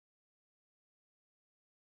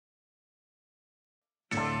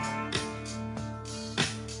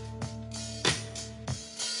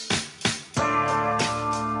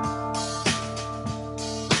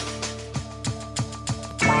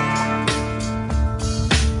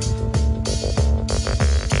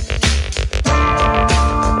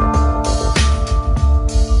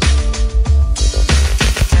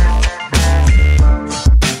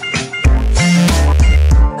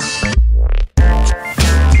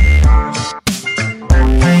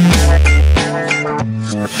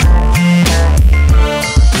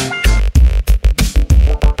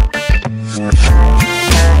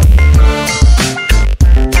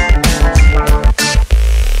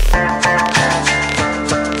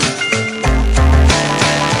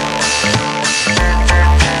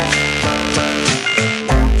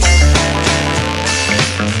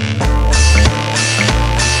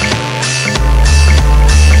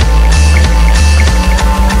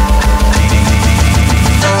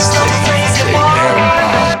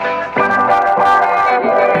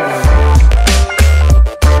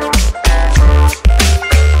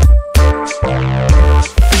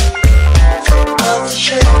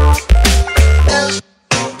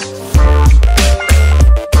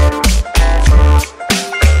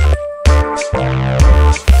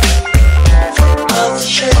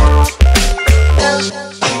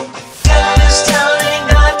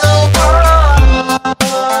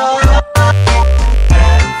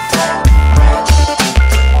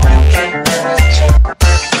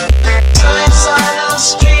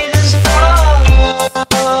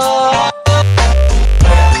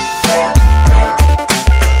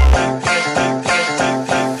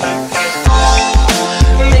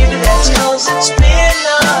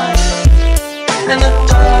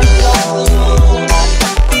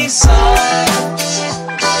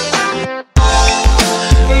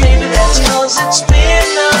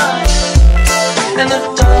in the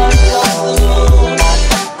dark of the moon,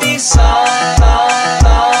 beside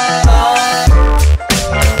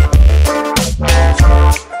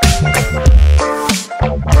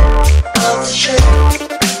of the shape.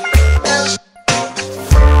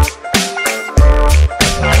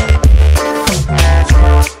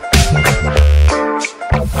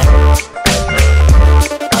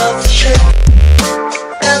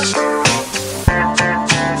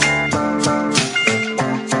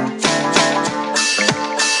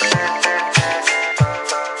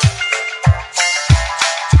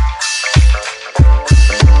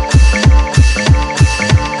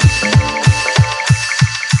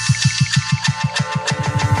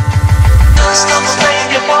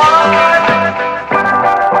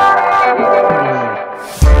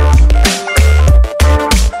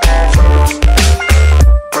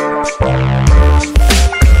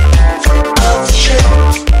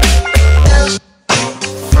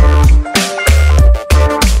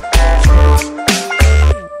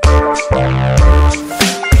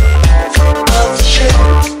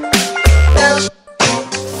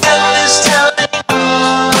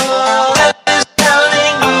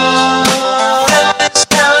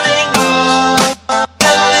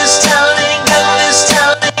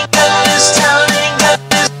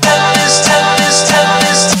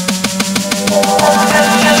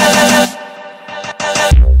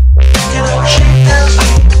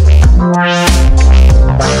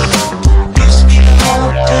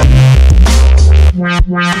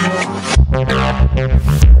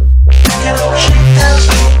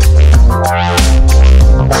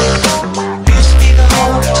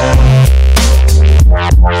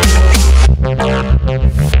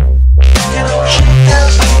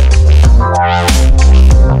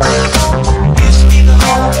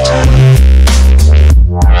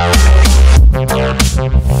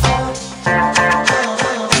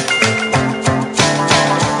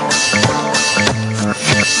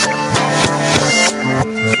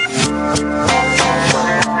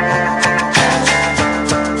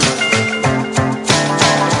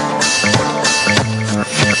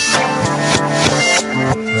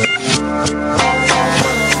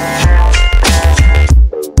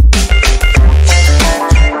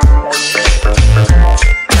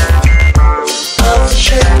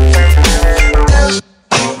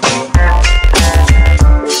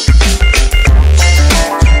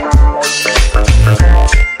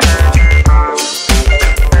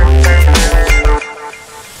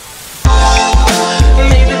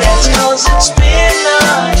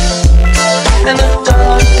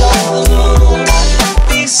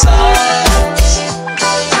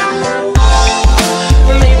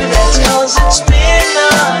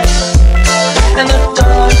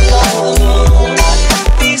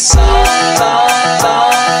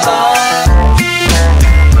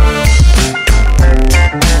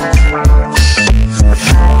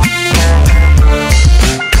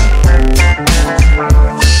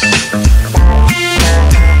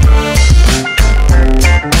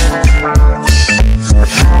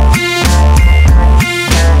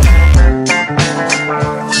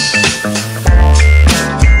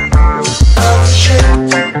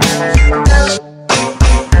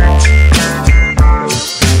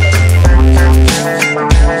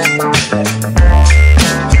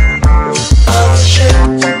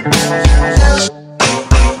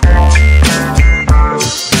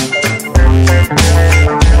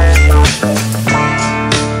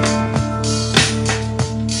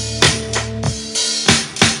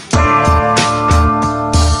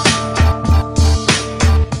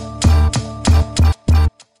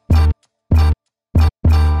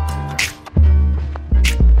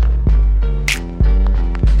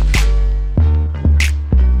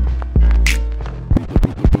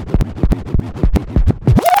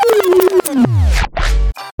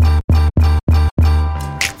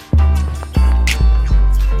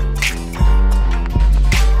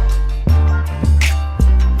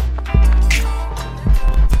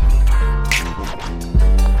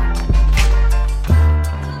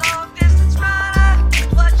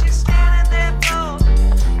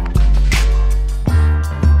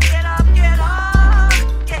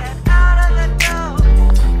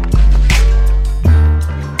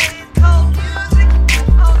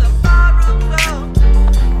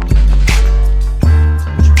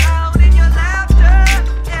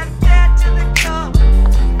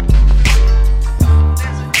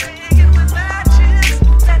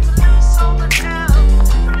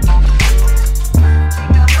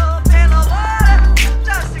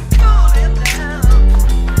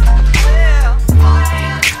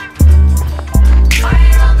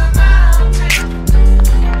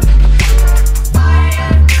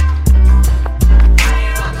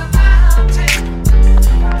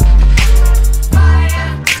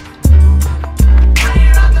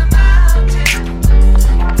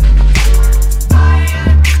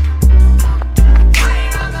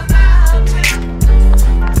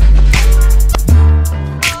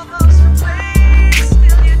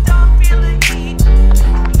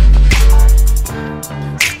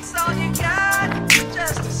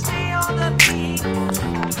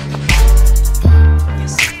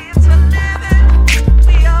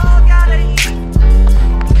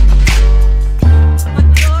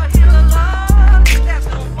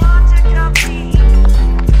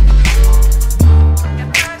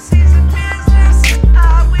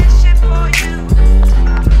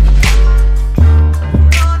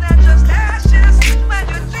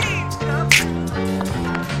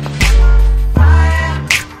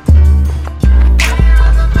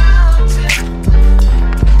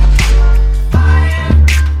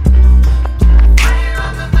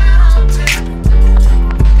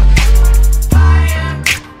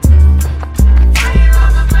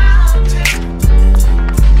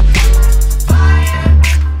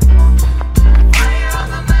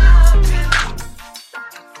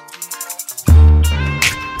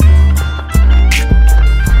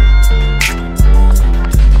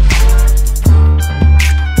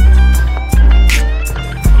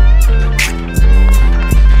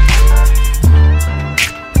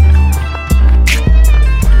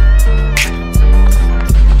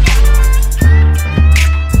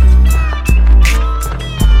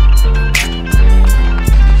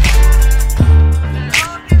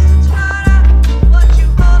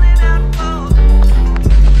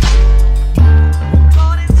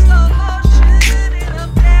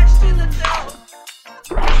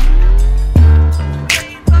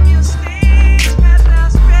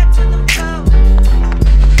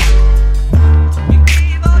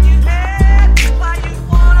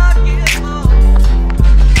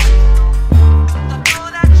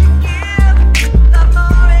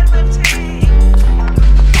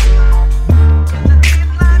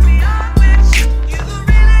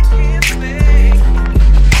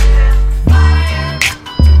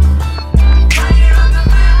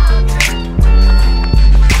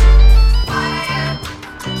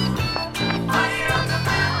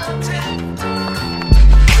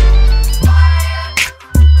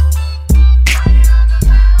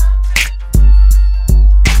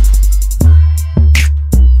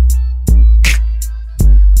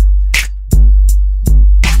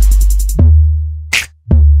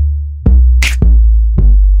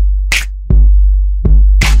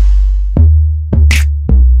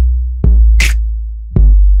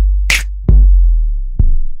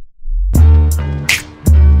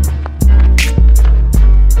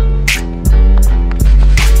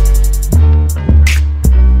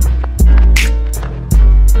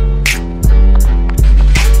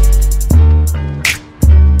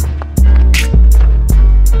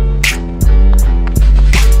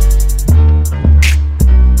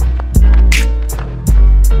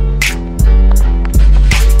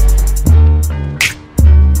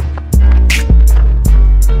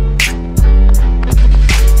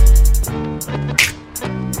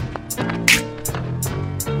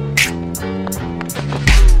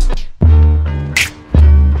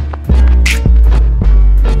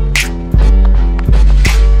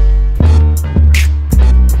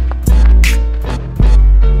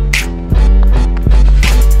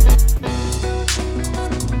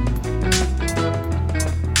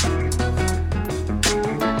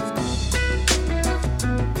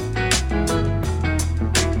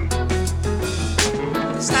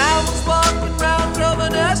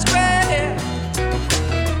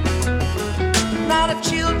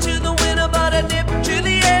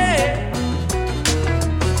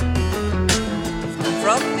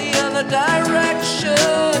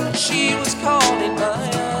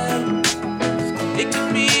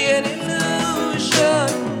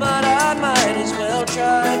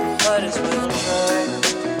 as well try.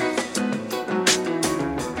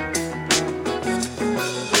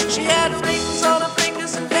 She had rings on her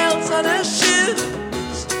fingers and bells on her shoes,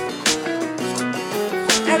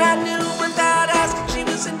 and I knew without asking she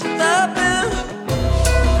was into the mood.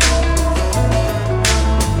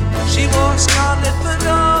 She wore scarlet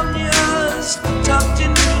begonias tucked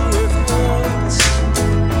into her clothes.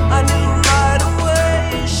 I knew right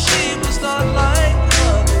away she was not like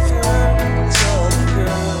other girls, other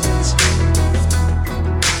girls.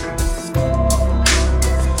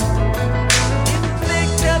 In the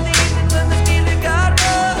thick of the evening when the feeling got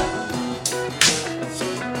rough,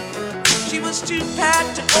 she was too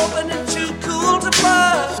packed to open and too cool to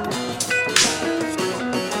buzz.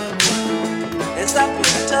 As I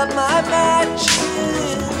picked up my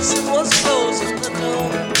matches and was closing the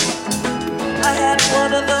door, I had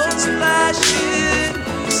one of those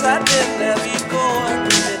flashes I didn't have before,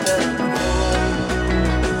 didn't have before.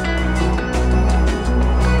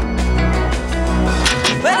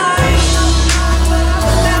 Well,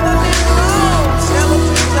 I've never been wrong.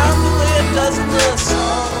 Skeletons out the way it does in the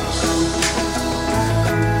song.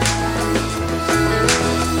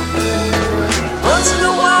 Once in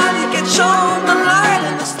a while you get shown the light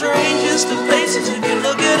in the strangest of places if you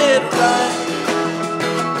look at it right.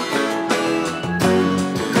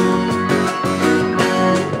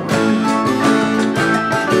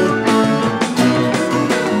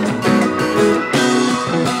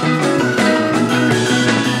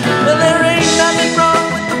 Well, there ain't nothing wrong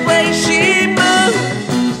with the way she moves,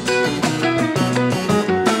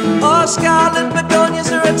 or scarlet begonias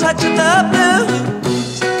or a touch of the blue.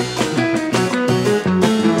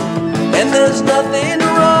 And there's nothing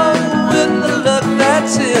wrong with the look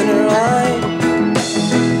that's in her eye.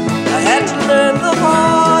 I had to learn the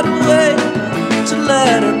hard way to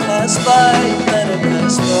let her pass by, let her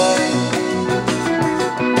pass by.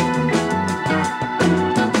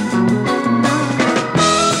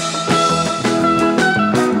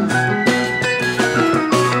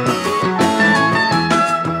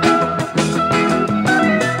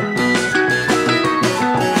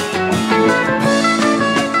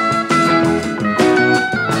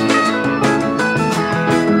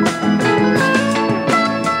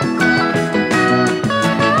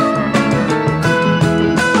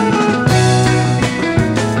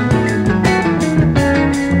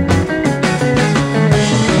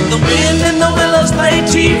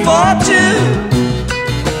 For two,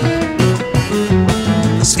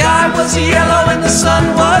 the sky was yellow and the sun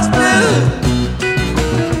was blue.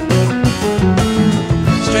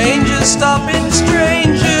 Strangers stopping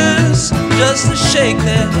strangers just to shake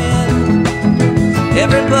their hand.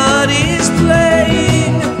 Everybody's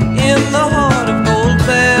playing in the heart of gold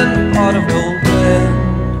band, heart of gold band.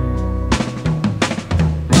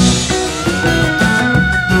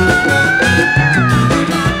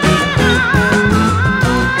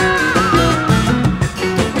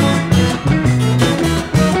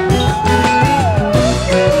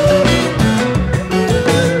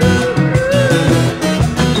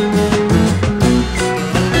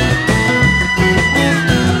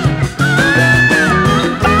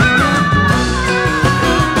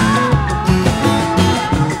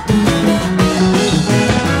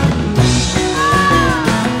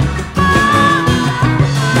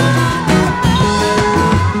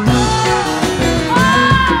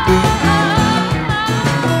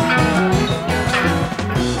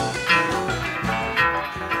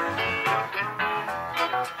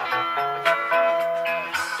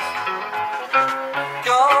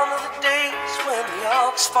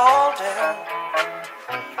 Fall down,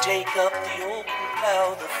 take up the old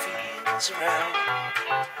plow the fields around.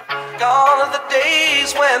 Gone are the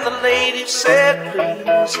days when the lady said,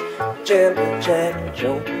 please, Gentleman Jack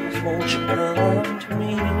Jones, won't you come to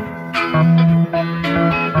me?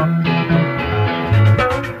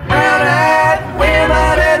 Brown-eyed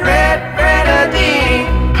women and red grenadine,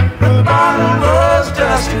 the bottle was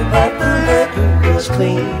dusty but the liquor was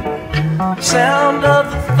clean. Sound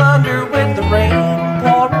of the thunder with the rain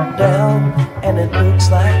pouring down, and it looks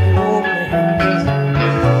like the old man's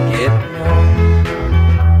getting on.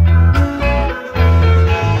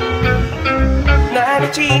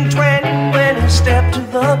 1920 when he stepped to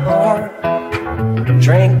the bar,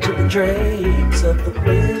 drank to the dregs of the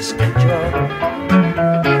whiskey jar.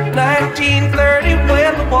 1930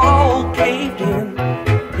 when the wall caved in,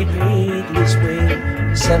 he paid his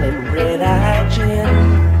way selling red-eye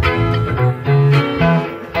gin.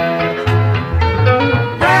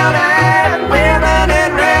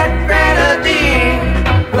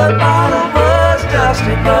 The bottle was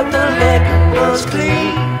dusty, but the liquor was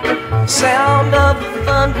clean. Sound of the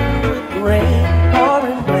thunder with the rain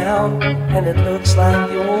pouring down, and it looks like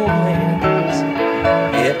the old man's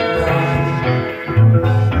getting on.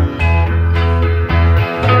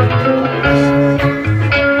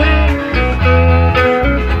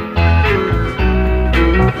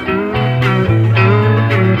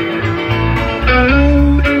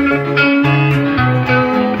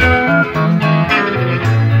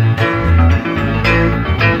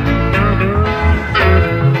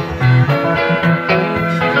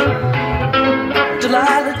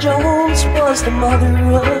 Was the mother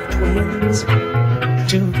of twins,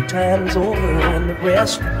 2 times over, and the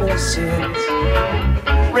rest was sins.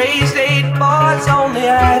 Raised 8 boys, only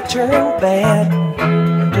I turned bad.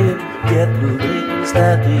 Didn't get the lickings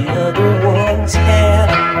that the other ones had.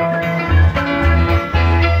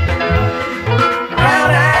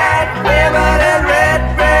 Brown-eyed women and red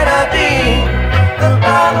grenadine. The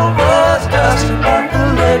bottle was dusty, but the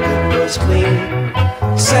liquor was clean.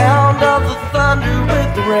 Sound of the thunder with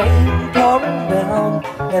the rain pouring down,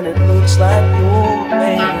 and it looks like the old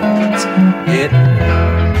man's getting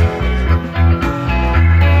on.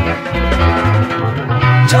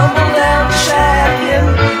 Tumble down shack in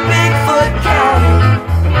Bigfoot County,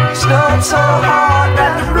 snowed so hard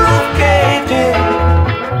that the roof caved in.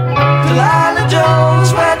 Delilah Jones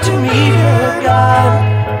went to meet her God,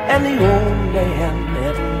 and the old man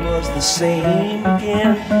never was the same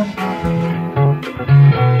again.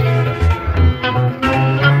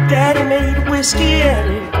 Daddy made whiskey and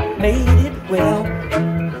he made it well.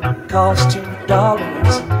 Cost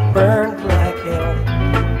 $2, burned like hell.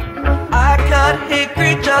 I cut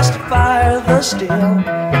hickory just to fire the still.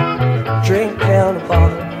 Drink down a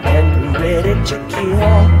bottle and be ready to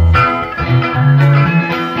kill.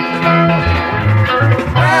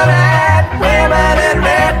 Brown-eyed women and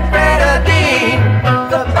red grenadine.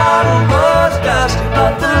 The bottle was dusty,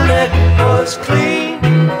 but the liquor was clean.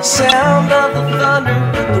 Sound of the thunder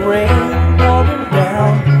with the rain pouring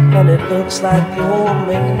down, and it looks like the old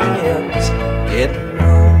man's getting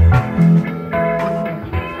on.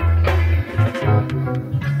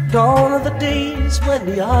 Gone are the days when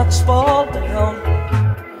the ox fall down.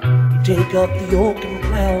 You take up the yoke and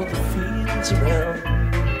plow the fields around.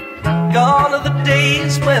 Gone are the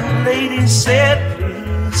days when the ladies said,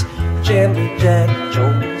 please, gently Jack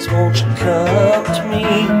Jones, won't you come to me?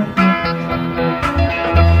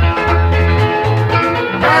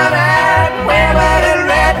 Brown-eyed women and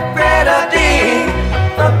red grenadine.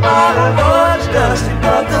 The bottle was dusty,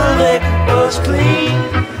 but the liquor was clean.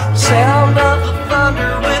 Sound of the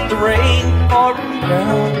thunder with the rain pouring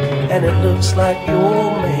down, and it looks like the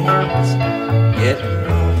old man's getting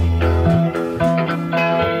on.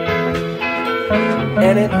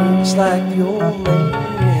 And it looks like the old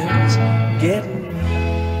man's getting on.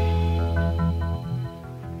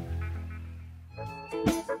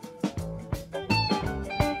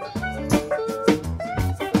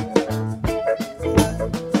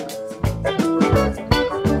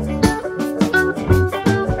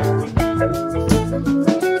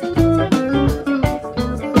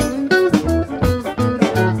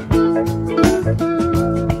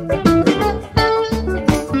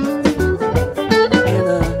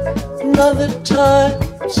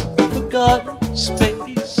 Time's forgotten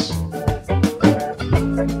space.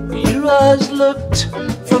 Your eyes looked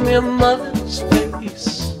from your mother's face.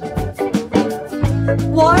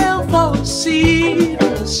 Wildflower seed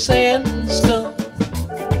in the sand and stone.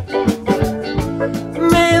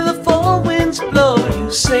 May the fall winds blow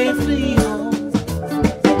you safely home.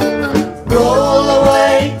 Roll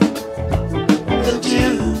away the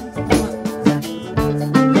dew.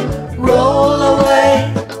 Roll away.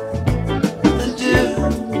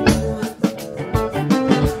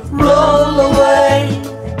 Roll away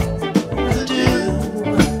the dew.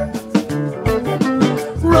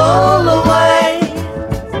 Roll away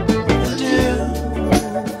the dew.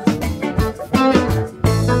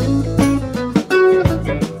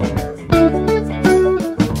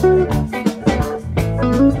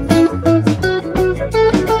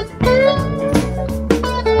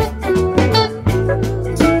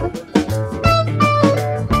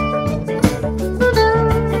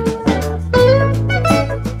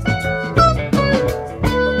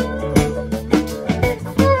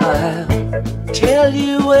 Tell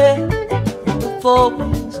you where the four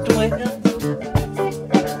winds dwell.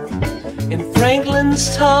 In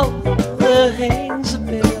Franklin's tower there hangs a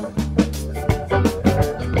bell.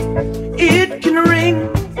 It can ring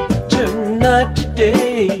turn night to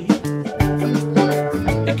day.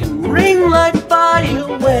 It can ring like fire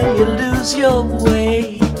when you lose your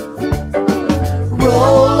way.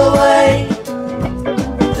 Roll away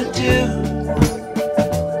the dew.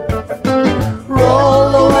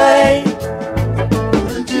 Roll away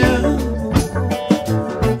the dew.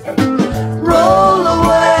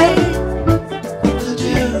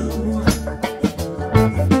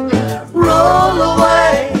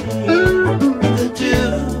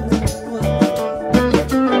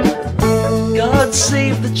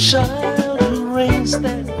 save the child who rings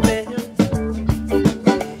that bell.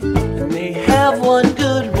 And they have one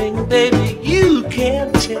good ring, baby, you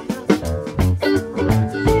can't tell.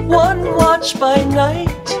 One watch by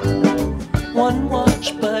night, one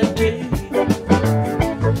watch by day.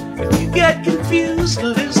 If you get confused,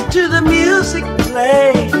 listen to the music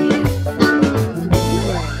play.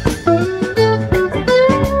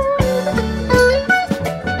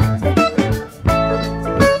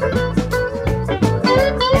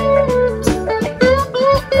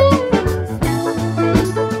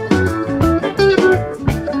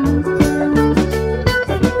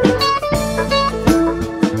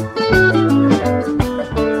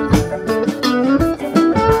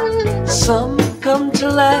 Some come to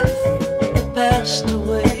laugh and passed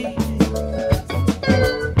away.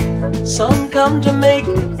 Some come to make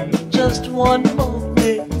just one more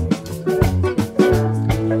day.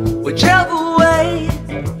 Whichever way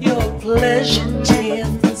your pleasure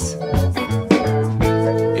tends.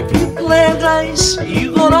 If you plant ice,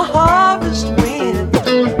 you're gonna harvest wind.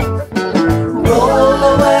 Roll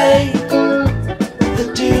away the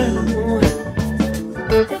dew.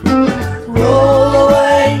 Roll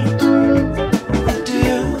away the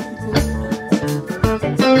dew.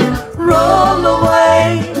 Roll away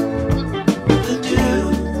the dew.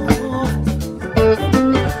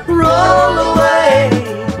 Roll away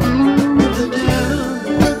the dew.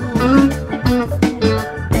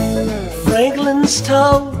 Franklin's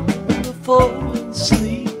tongue before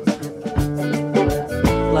sleep,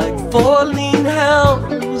 like 4 lean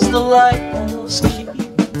hounds the lighthouse keep.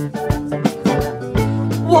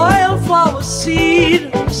 Wildflower seed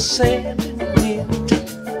of sand and wind.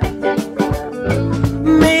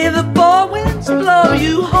 May the 4 winds blow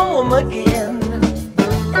you home again.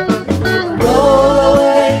 Roll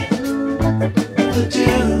away the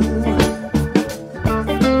dew.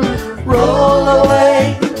 Roll away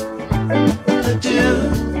the dew.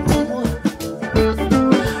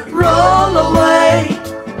 Roll away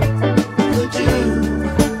the dew.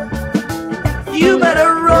 You better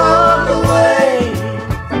roll away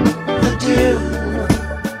the dew.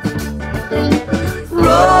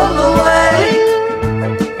 Roll away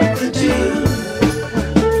the dew.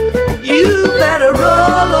 You better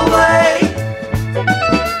roll away the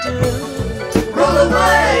dew. Roll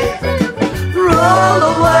away, roll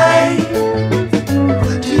away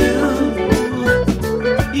the dew.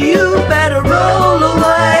 You better roll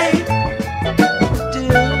away the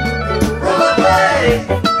dew. Roll away,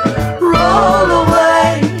 roll away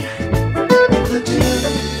the dew.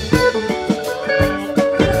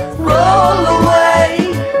 Roll away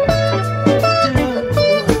the dew.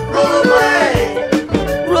 Roll away,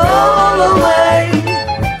 roll away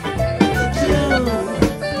the dew.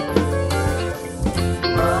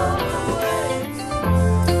 Roll away.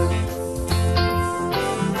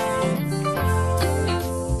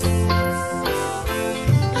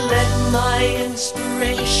 Let my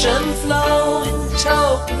inspiration flow in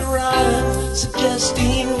token rhyme,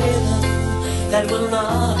 suggesting rhythm that will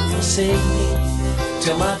not forsake me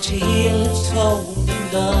till my tale is told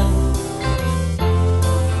and done.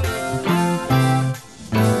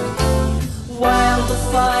 While the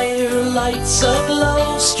fire lights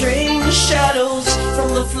aglow, strange shadows from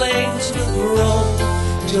the flames will grow,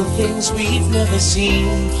 till things we've never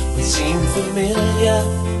seen will seem familiar.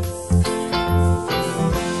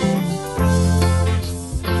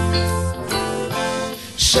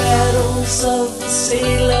 Shadows of the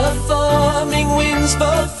sailor forming, winds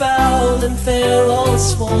both foul and fair all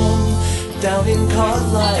swarm. Down in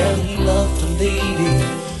Carlisle he loved a lady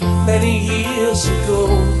many years ago.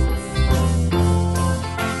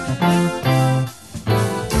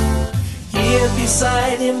 Here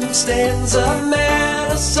beside him stands a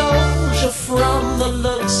man, a soldier from the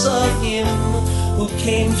looks of him, who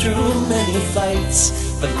came through many fights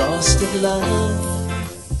but lost his love.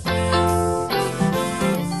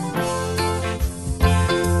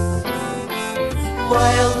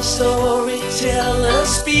 While the storyteller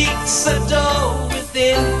speaks, a door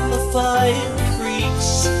within the fire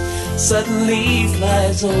creaks. Suddenly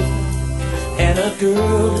flies open, and a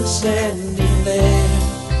girl is standing there.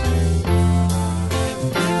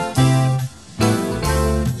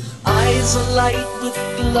 Eyes alight with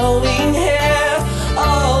glowing hair,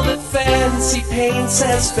 all that fancy paints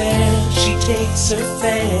as fair. She takes her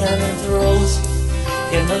fan and throws it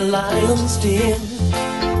in the lion's den.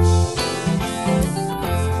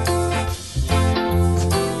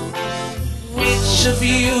 Which of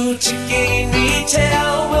you to gain me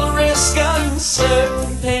tell will risk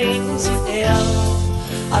uncertain pains of hell?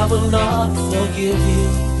 I will not forgive you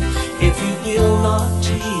if you will not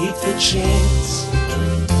take the chance.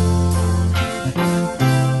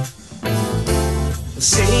 The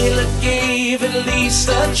sailor gave at least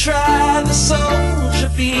a try. The soldier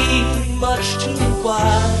being much too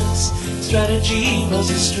wise. Strategy was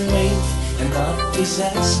his strength and not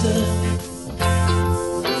disaster.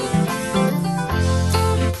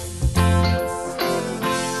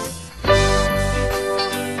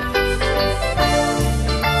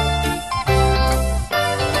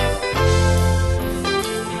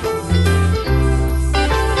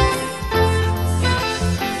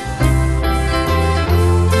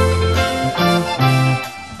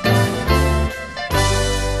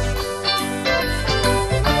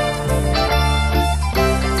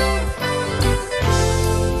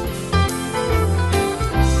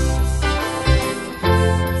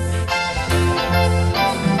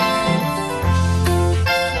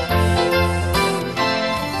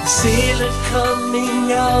 Sailor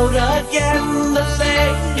coming out again, the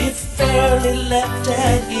lady fairly leapt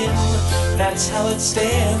at him. That's how it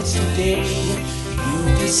stands today.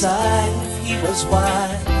 You decide if he was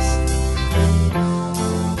wise.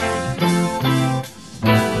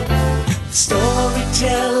 The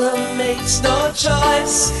storyteller makes no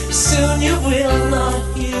choice. Soon you will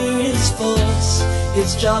not hear his voice.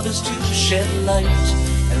 His job is to shed light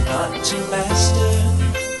and not to master.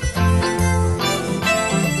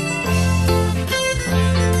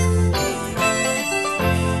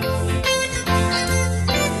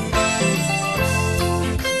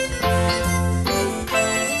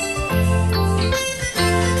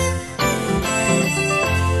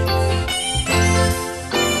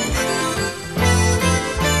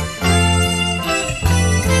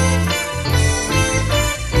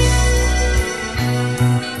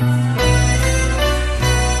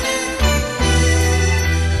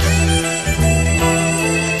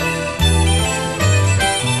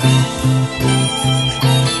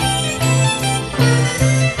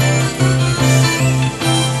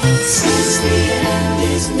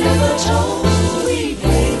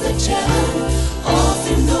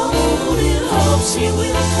 He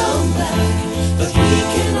will come back, but he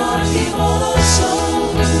cannot keep all our soul.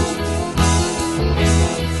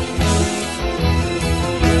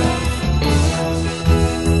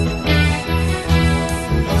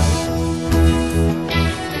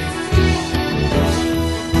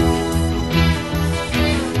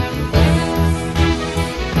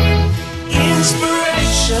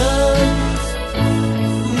 Inspiration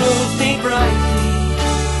moved me brightly,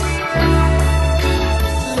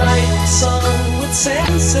 like sun with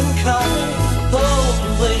sense and color, pulled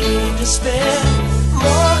away despair.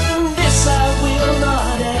 More than this I will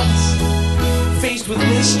not ask, faced with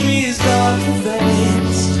mysteries dark and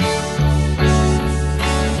vast.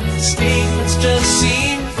 Statements just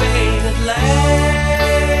seem vain at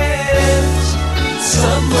last.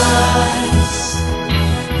 Some rise,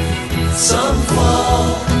 some fall,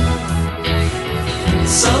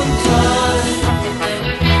 some climb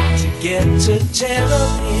to get to Tel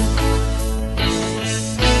Aviv.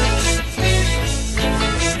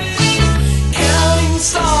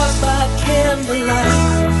 Stars by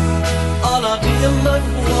candlelight, all of them but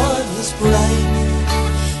one is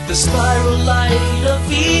bright. The spiral light of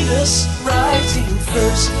Venus rising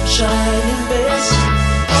first, shining best.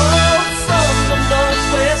 Oh, from the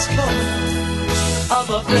northwest corner of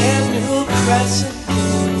a brand new crescent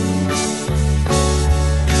moon,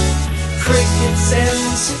 crickets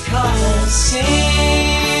and cicadas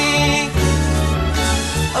sing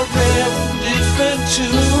a rare and different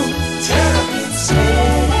tune. Terrapin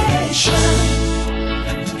Station,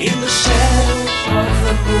 in the shadow of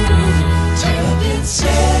the moon. Terrapin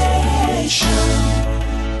Station,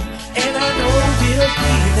 and I know we'll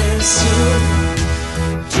be there soon.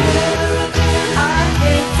 Terrapin, I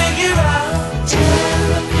can't figure out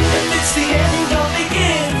Terrapin, if it's the end or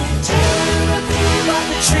begin. Terrapin, but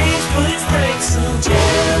the trains put its brakes on.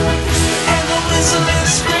 Terrapin, and the whistle is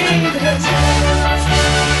screaming. Terrapin.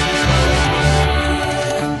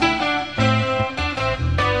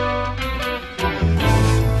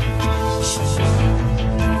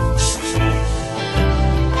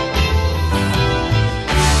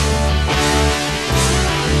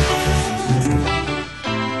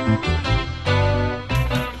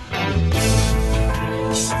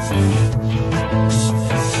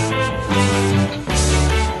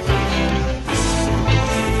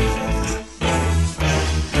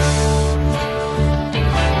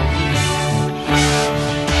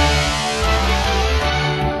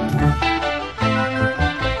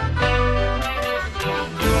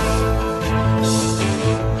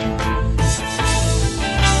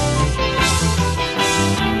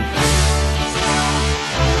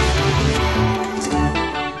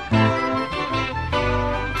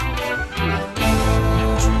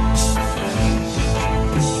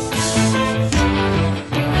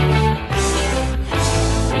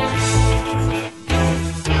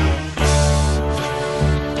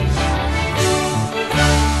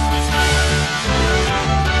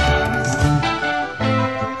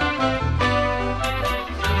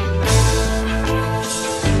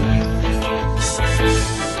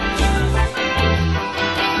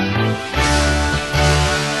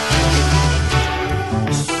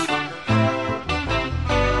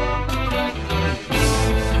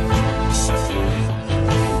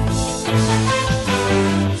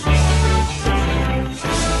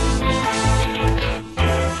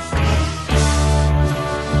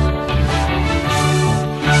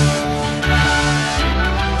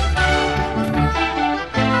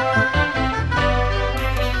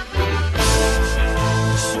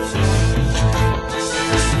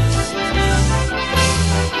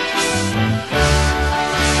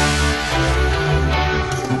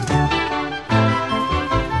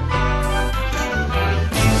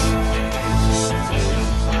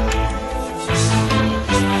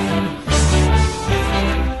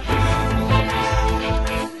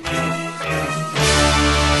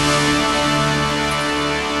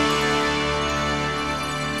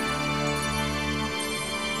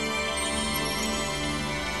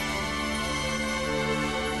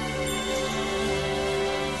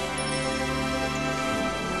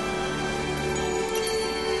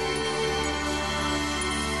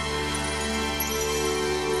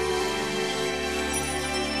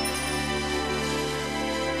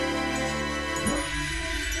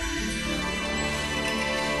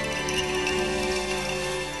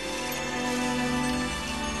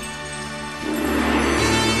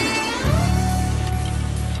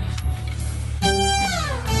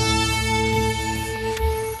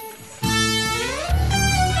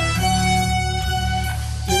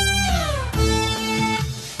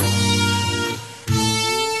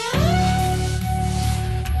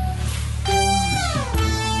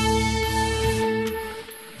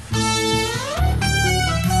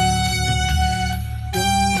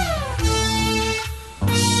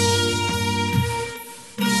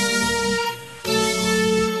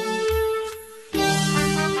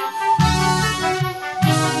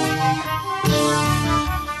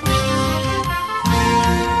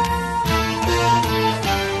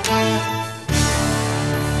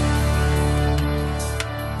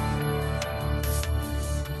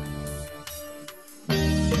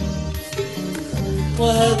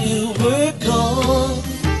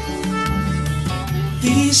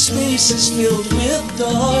 places filled with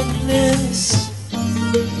darkness.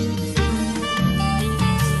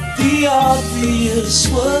 The obvious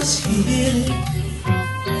was hidden,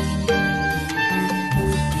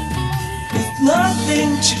 with nothing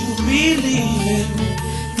to believe in.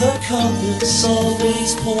 The compass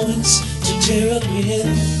always points to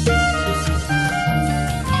terrapin.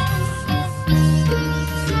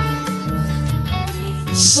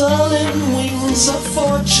 Sullen wings of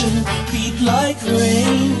fortune beat like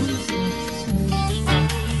rain.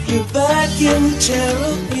 You're back in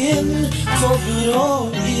terrapin, for good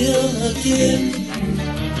or ill again.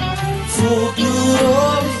 For good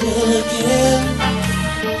or ill again.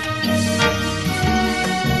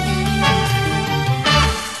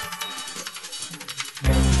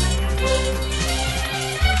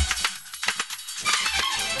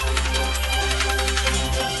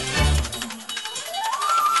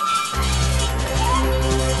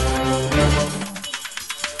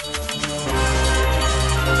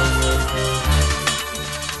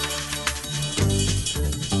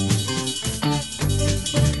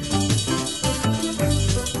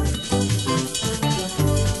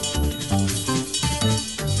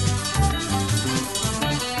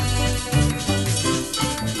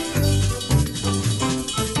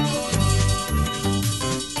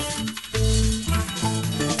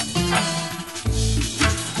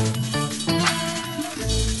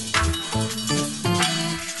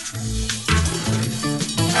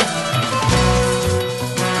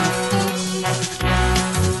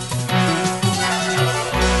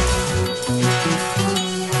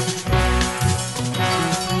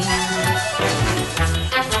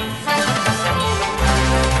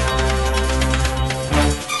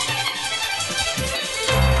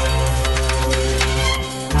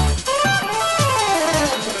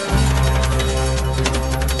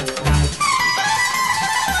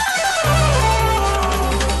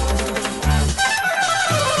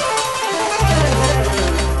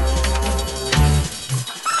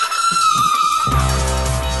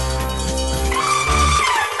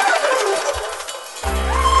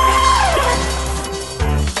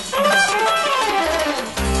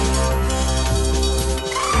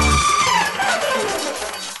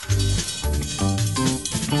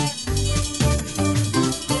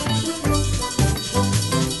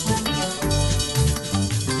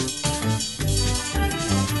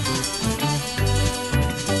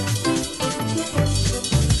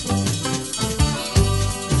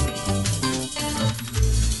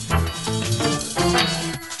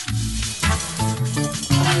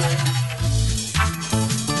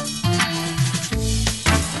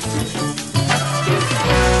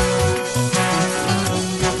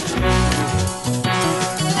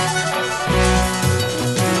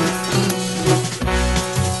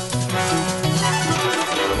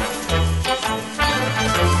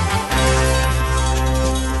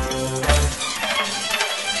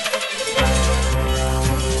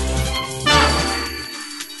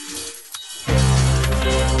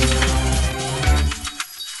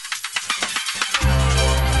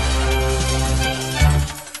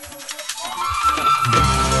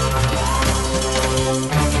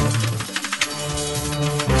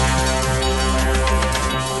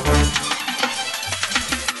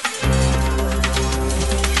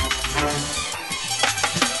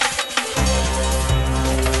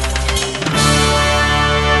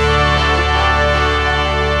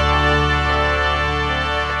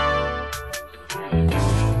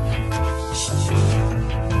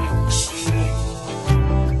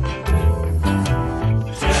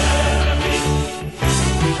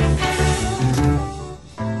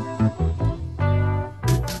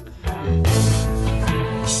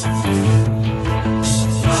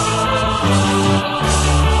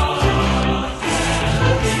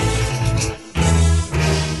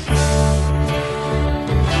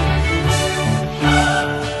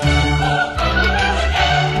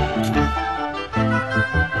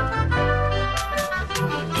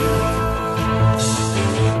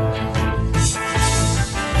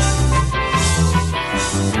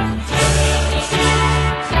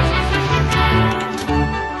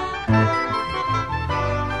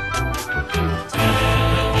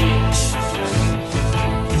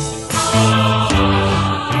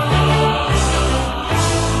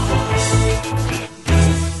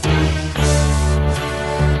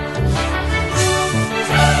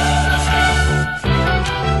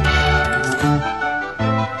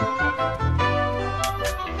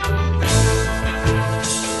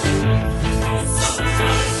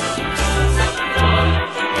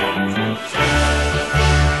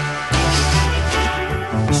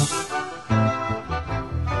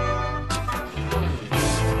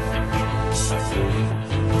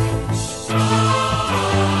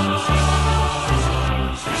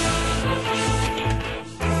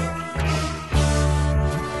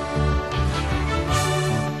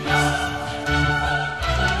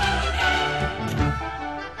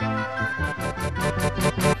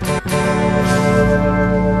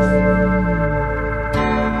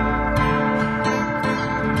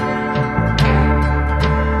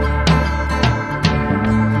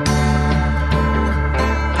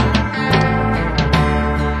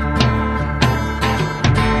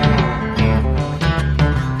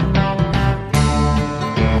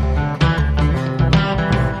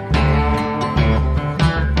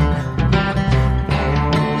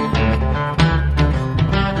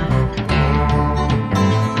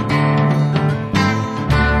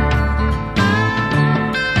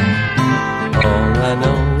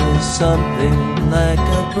 something like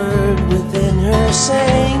a bird within her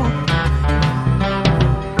sing.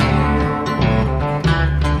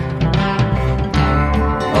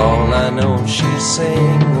 All I know, she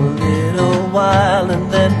sang a little while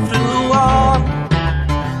and then flew on.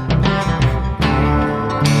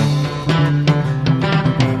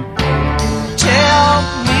 Tell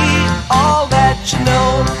me all that you know,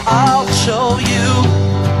 I'll show you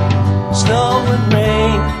snow and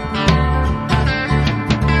rain.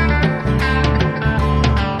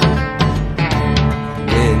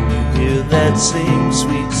 When you hear that same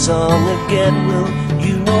sweet song again, will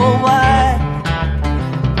you know why?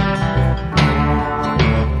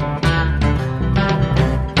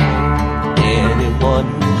 Anyone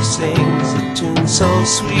who sings a tune so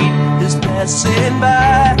sweet is passing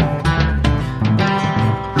by.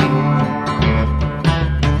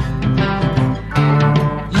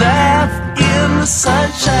 Laugh in the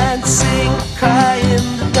sunshine, sing, cry in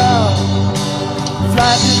the dark,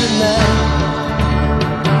 fly through the night.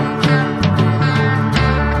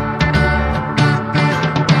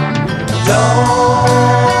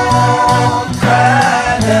 Don't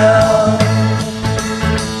cry now.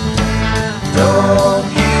 Don't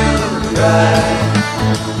you cry.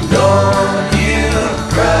 Don't you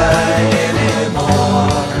cry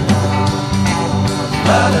anymore.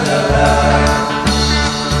 La la la la.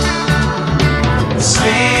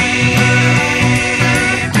 Sleep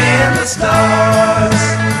in the stars.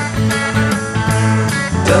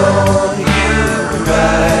 Don't you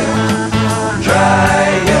cry. Dry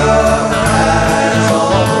your eyes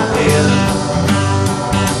on the wind.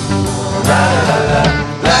 La la la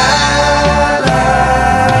la la la.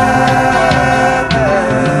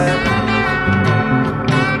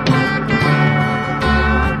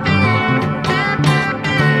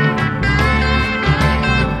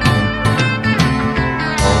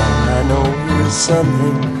 All I know is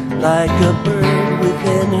something like a bird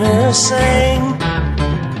within her sing.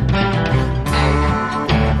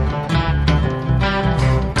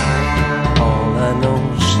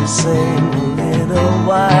 She sang a little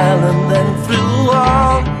while and then flew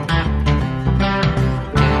on.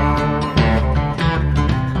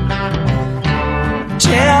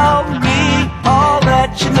 Tell me all that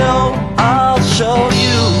you know, I'll show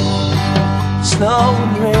you snow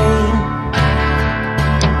and rain.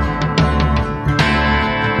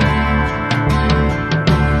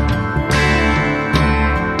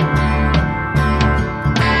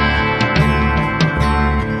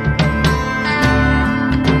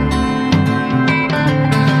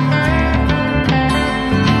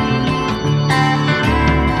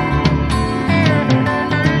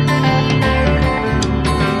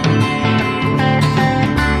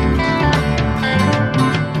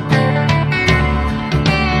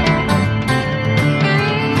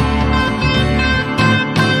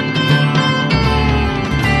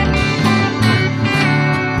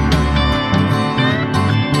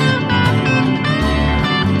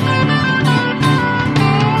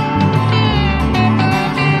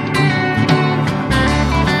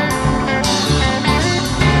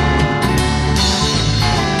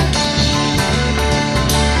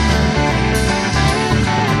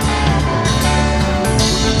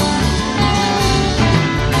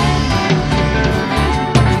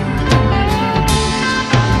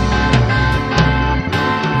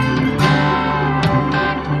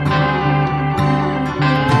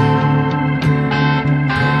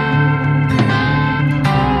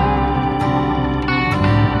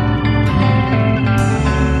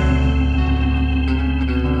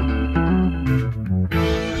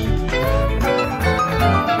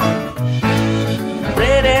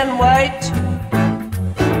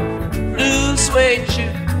 Suede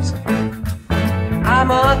shoes.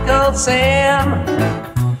 I'm Uncle Sam.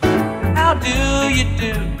 How do you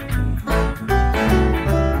do?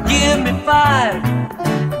 Give me 5.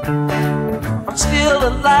 I'm still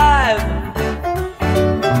alive.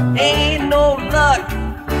 Ain't no luck.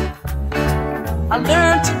 I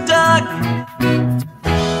learned to duck.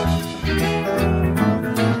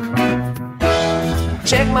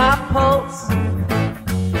 Check my pulse.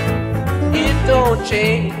 It don't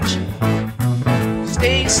change.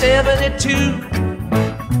 Stay 72.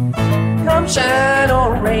 Come shine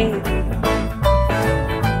or rain.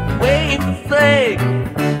 Wave the flag.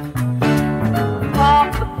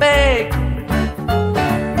 Pop the bag.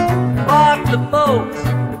 Walk the boat.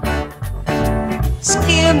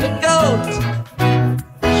 Skin the goat.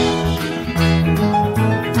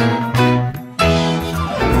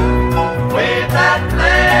 Wave that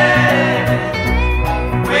flag.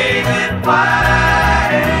 Wave it wide.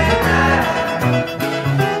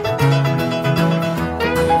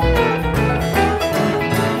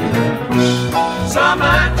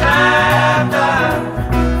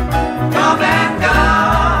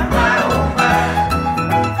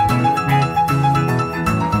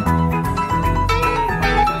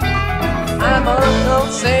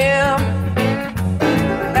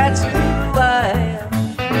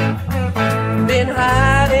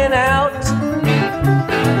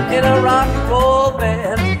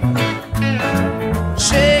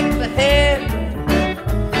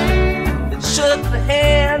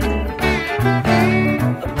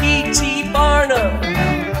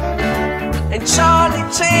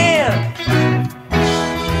 hand.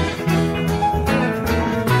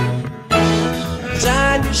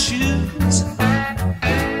 Design your shoes,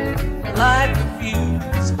 light the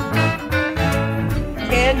fuse.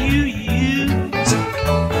 Can you use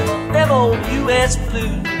them old US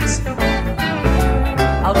blues?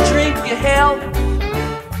 I'll drink your health,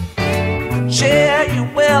 share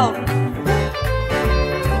your wealth,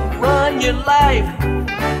 run your life,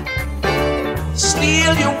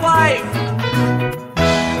 steal your wife.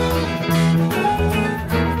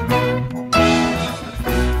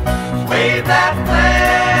 Wave that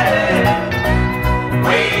flag,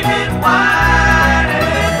 wave it wide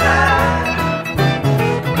and high.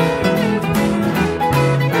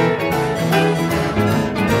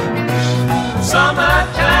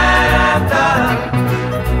 Summertime done,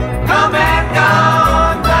 come and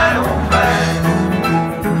gone right on back.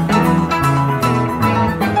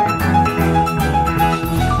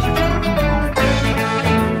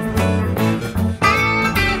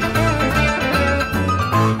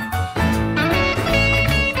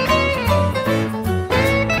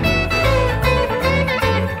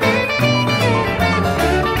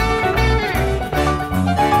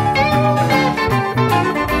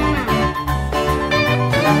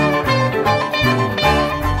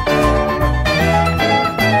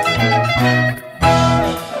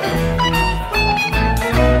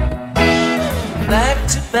 Back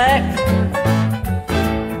to back,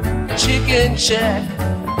 chicken shack.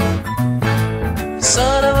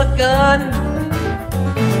 Son of a gun,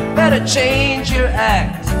 better change your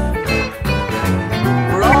act.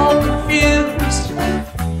 We're all confused,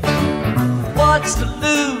 what's to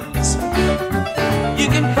lose? You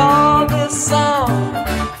can call this song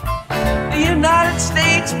the United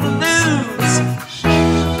States Blues.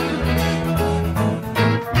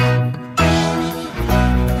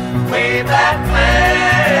 Wave that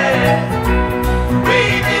flag,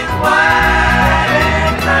 wave it wide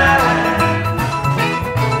and high.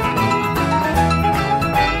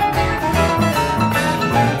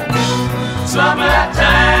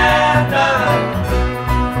 Summertime done,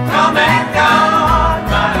 come and gone,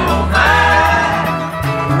 my oh my.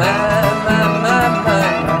 My, my, my, my,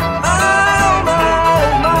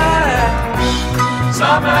 oh my.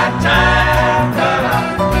 Summertime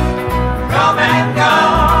done, come and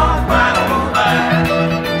gone, my oh my.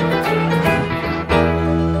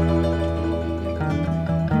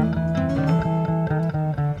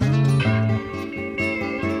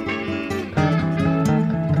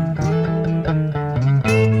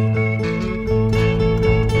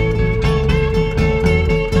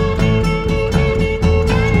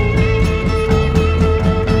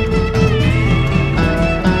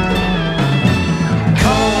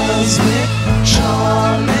 Cosmic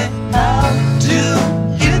Charlie, how do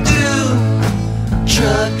you do?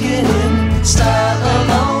 Trucking in style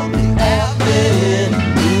along the avenue.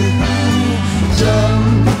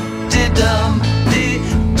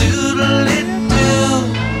 Dum-de-dum-de-doodle-doo.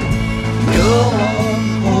 Go on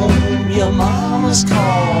home, your mama's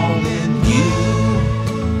calling you.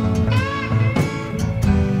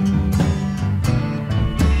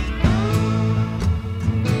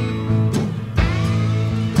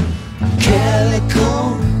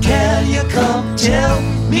 Calico, can you come tell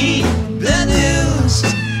me the news?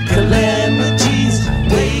 Calamities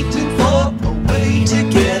waiting for a way to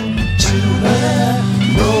get to her.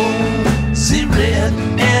 Rosy red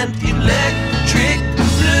and electric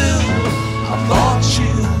blue. I bought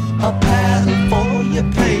you a paddle for your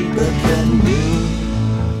paper canoe.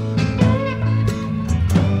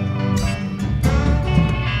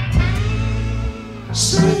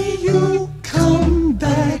 Say you'll come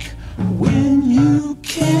back when you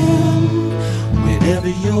can, whenever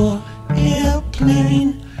your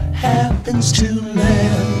airplane happens to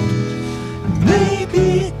land.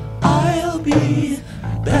 Maybe I'll be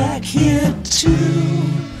back here too.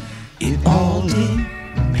 It all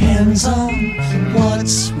depends on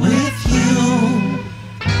what's with you.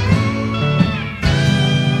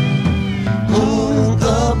 Hold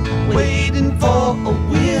up, waiting for a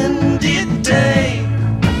windy day.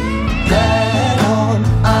 That on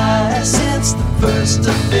ice since the 1st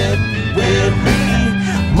of February.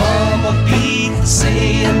 Mama be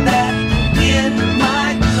saying that wind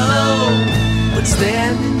might blow, but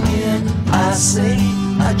standing here I say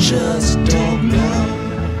I just don't know.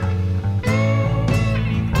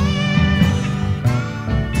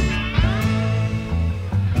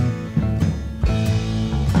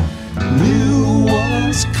 New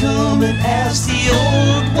ones coming as the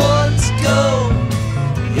old ones go.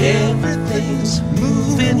 Everything's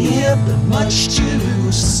moving here, but much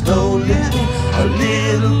too slowly. A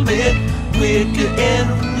little bit quicker and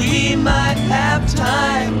we might have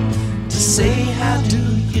time to say how do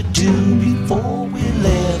you do before we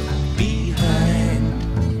left behind.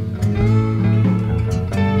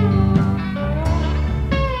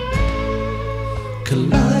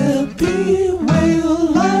 Calliope wail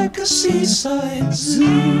like a seaside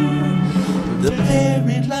zoo. The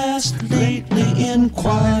very last lately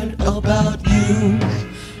inquired about you.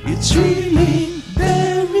 It's really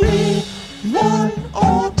very one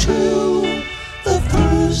or two. The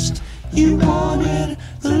first you wanted,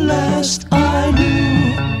 the last I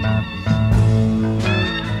knew.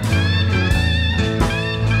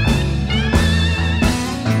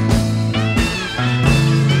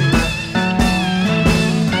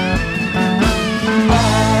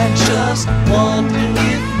 I just wonder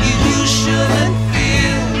if you shouldn't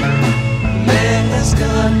feel less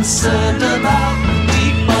concerned about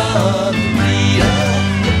deep-real.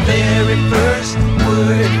 The very first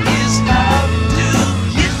word is how do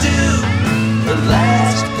you do? The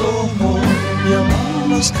last go home, your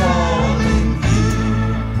mama's calling you.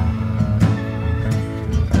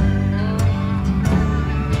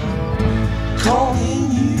 Calling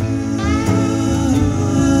you.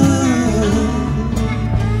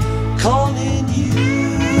 Calling you.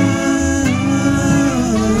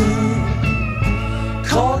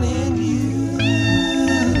 Calling you.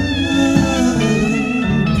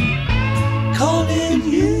 Calling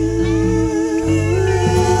you.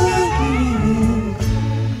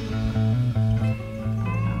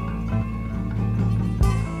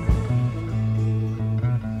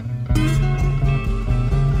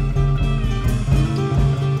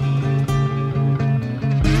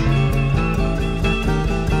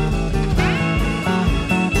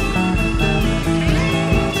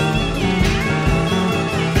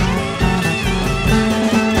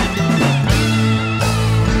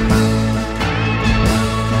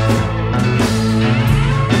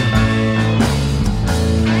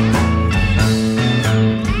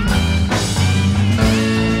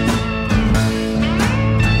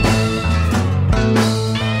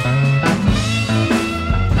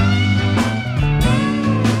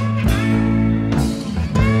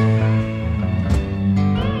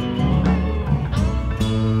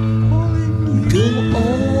 Go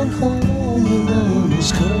on home, your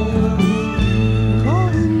mama's calling.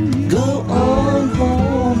 Go on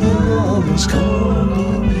home, your mama's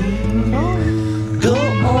calling. Go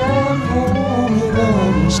on home, your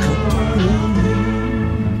mama's calling.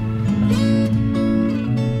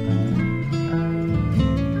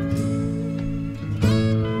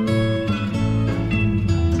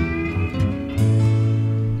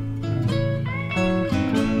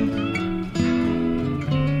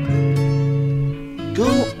 Go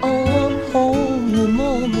on home, your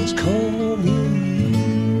mama's calling.